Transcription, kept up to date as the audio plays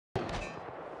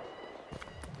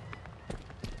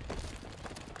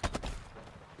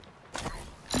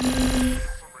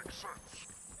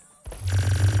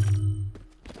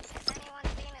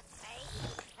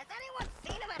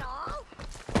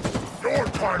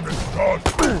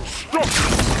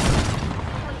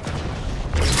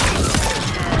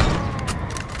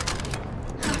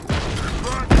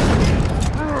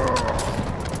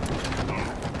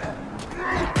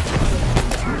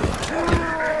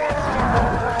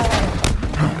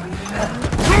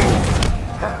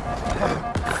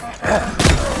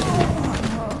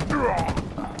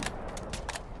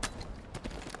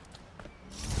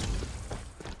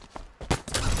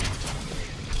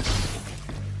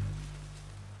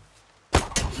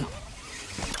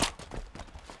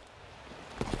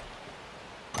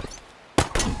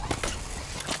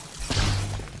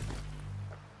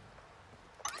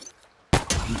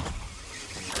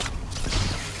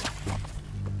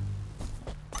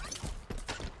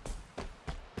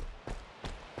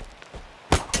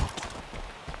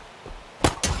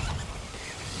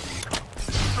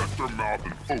Your mouth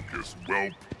and focus,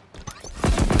 whelp.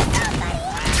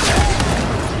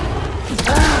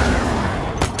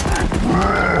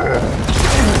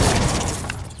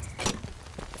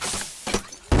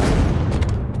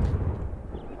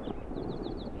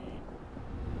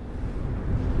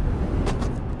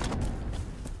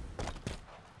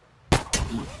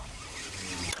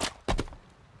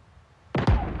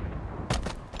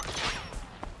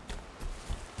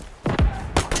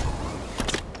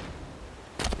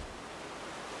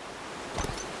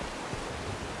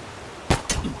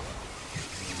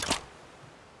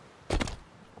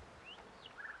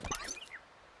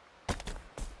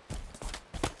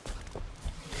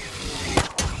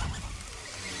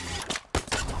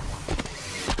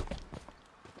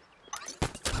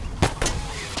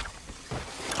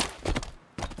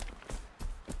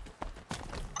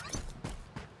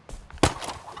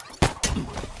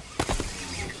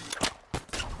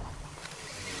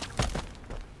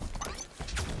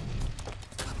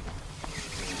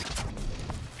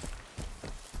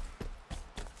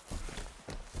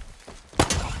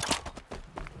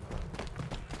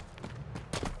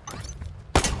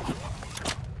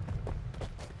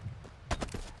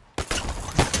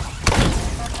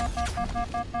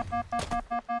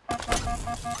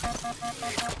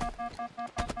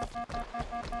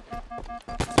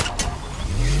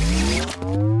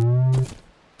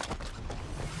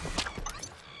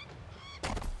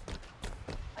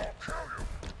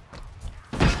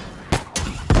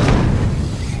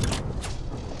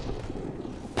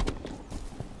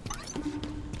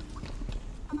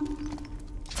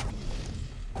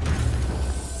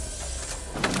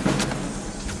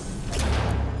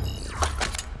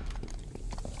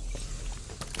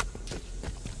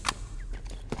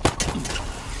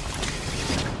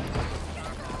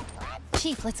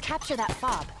 Chief, let's capture that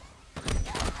fob.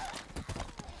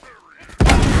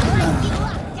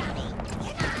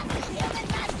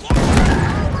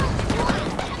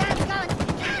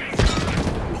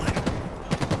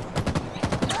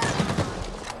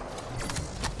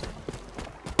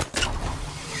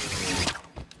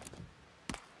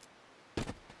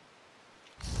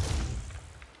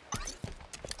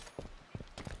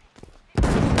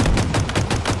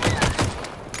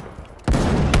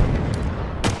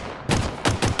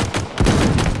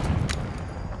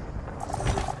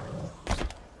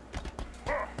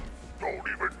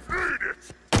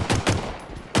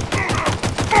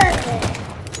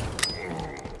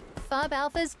 Fob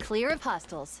Alpha's clear of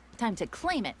hostiles. Time to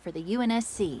claim it for the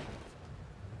UNSC.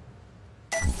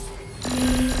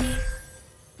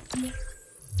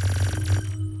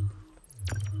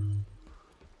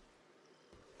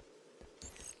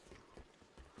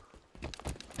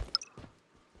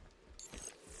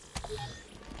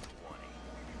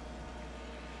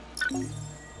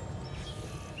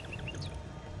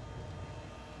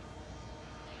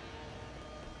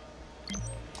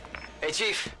 Hey,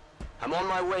 Chief. I'm on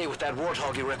my way with that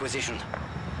Warthog you requisitioned.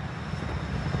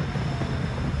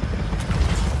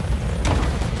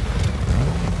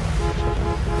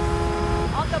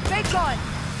 On the big gun!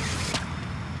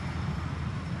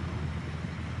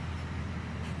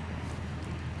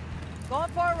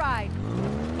 Going for a ride.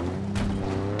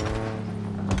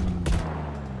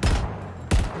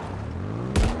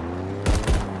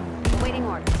 Waiting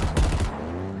orders.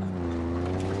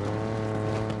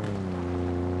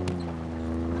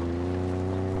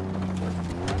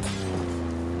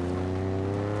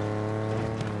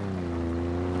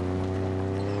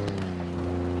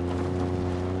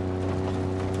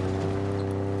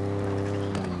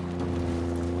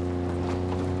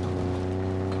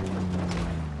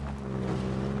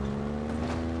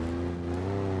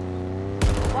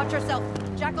 Watch yourself.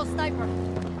 Jackal sniper.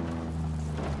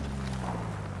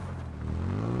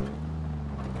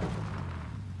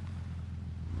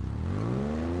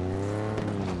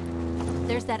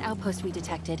 There's that outpost we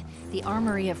detected, the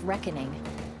Armory of Reckoning.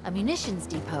 A munitions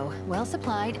depot, well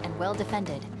supplied and well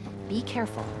defended. Be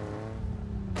careful.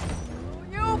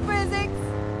 You physics!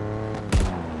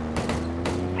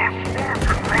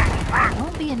 It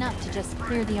won't be enough to just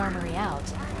clear the armory out.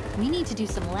 We need to do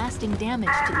some lasting damage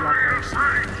to the operation.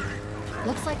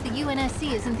 Looks like the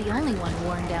UNSC isn't the only one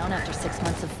worn down after 6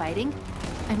 months of fighting.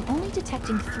 I'm only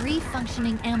detecting 3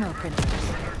 functioning ammo printers.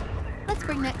 Let's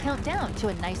bring that count down to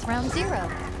a nice round 0.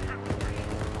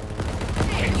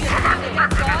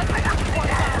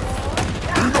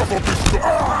 Enough of this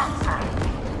stuff!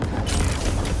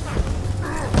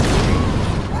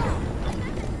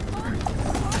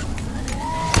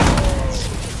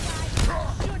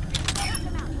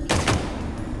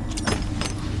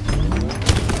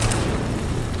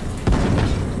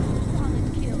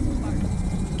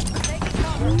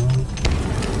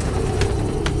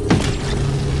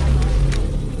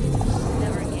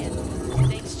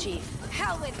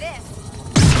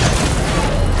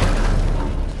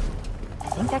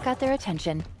 That got their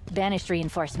attention. Banished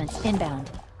reinforcements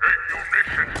inbound.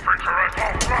 Munitions printer is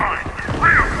offline!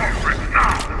 Reinforcements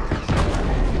now!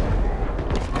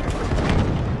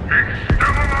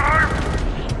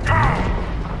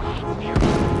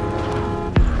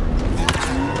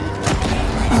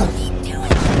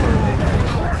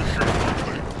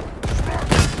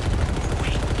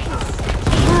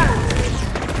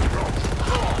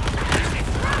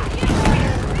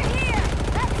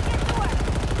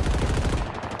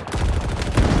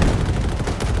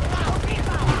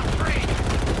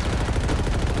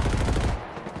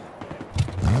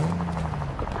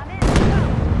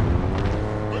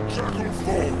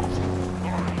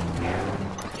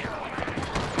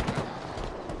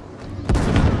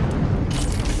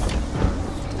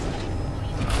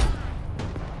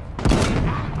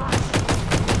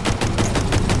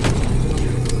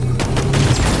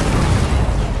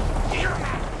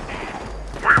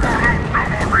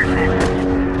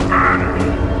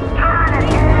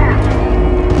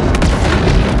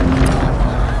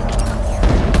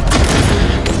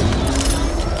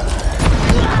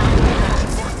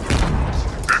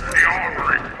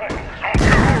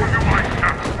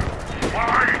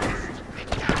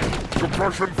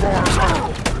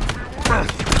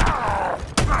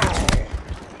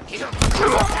 He's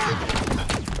still alive?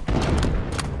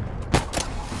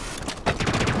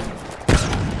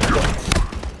 Go!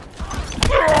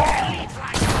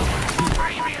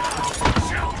 Suppression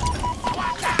fire!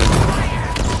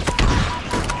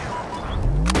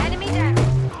 Enemy down.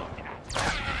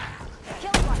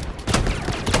 Kill one.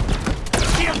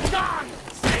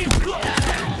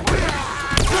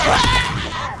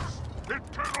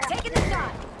 Taking the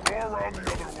shot. Go around the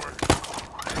other way.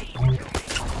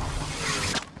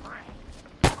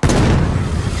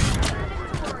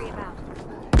 Nothing to worry about.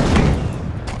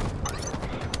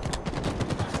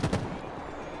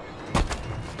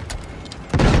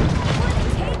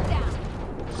 Takedown.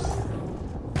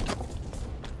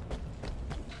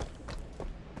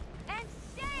 And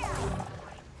share.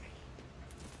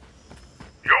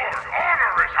 Your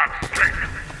honor is at stake!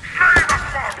 Say the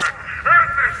prophet! End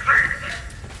this siege!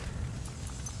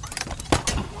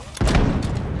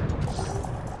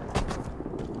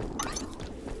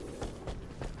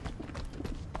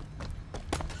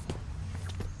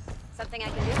 Something I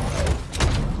can do?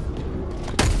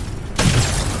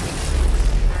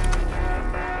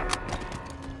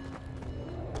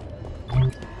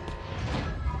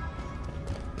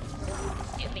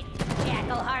 Stupid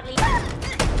jackal hardly.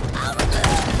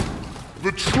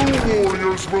 The true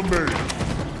warriors remain!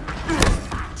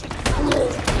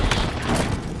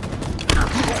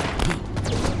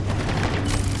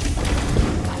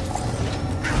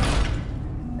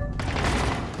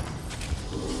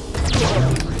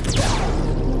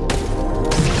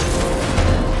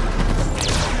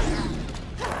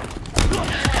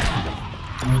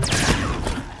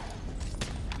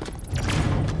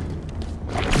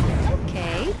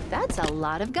 Okay, that's a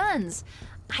lot of guns.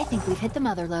 I think we've hit the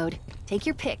mother lode. Take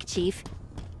your pick, Chief.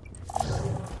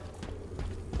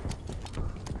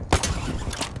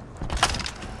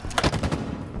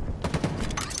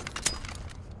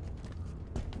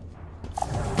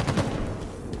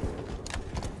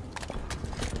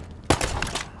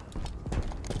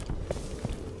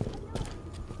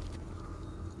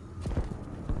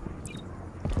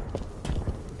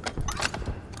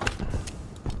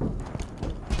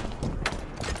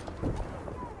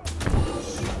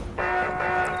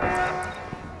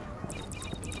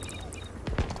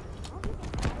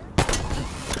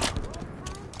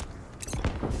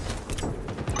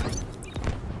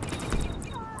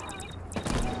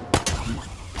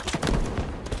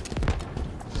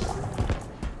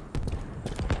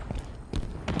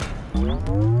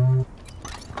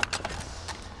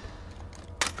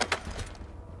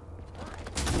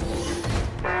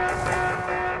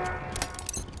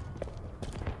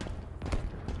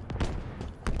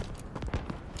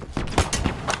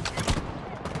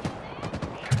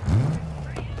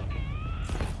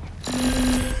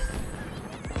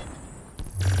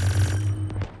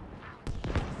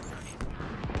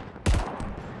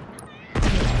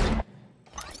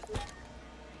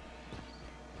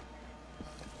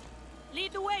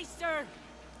 Lead the way, sir!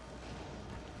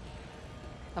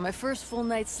 On my first full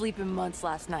night's sleep in months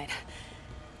last night.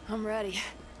 I'm ready.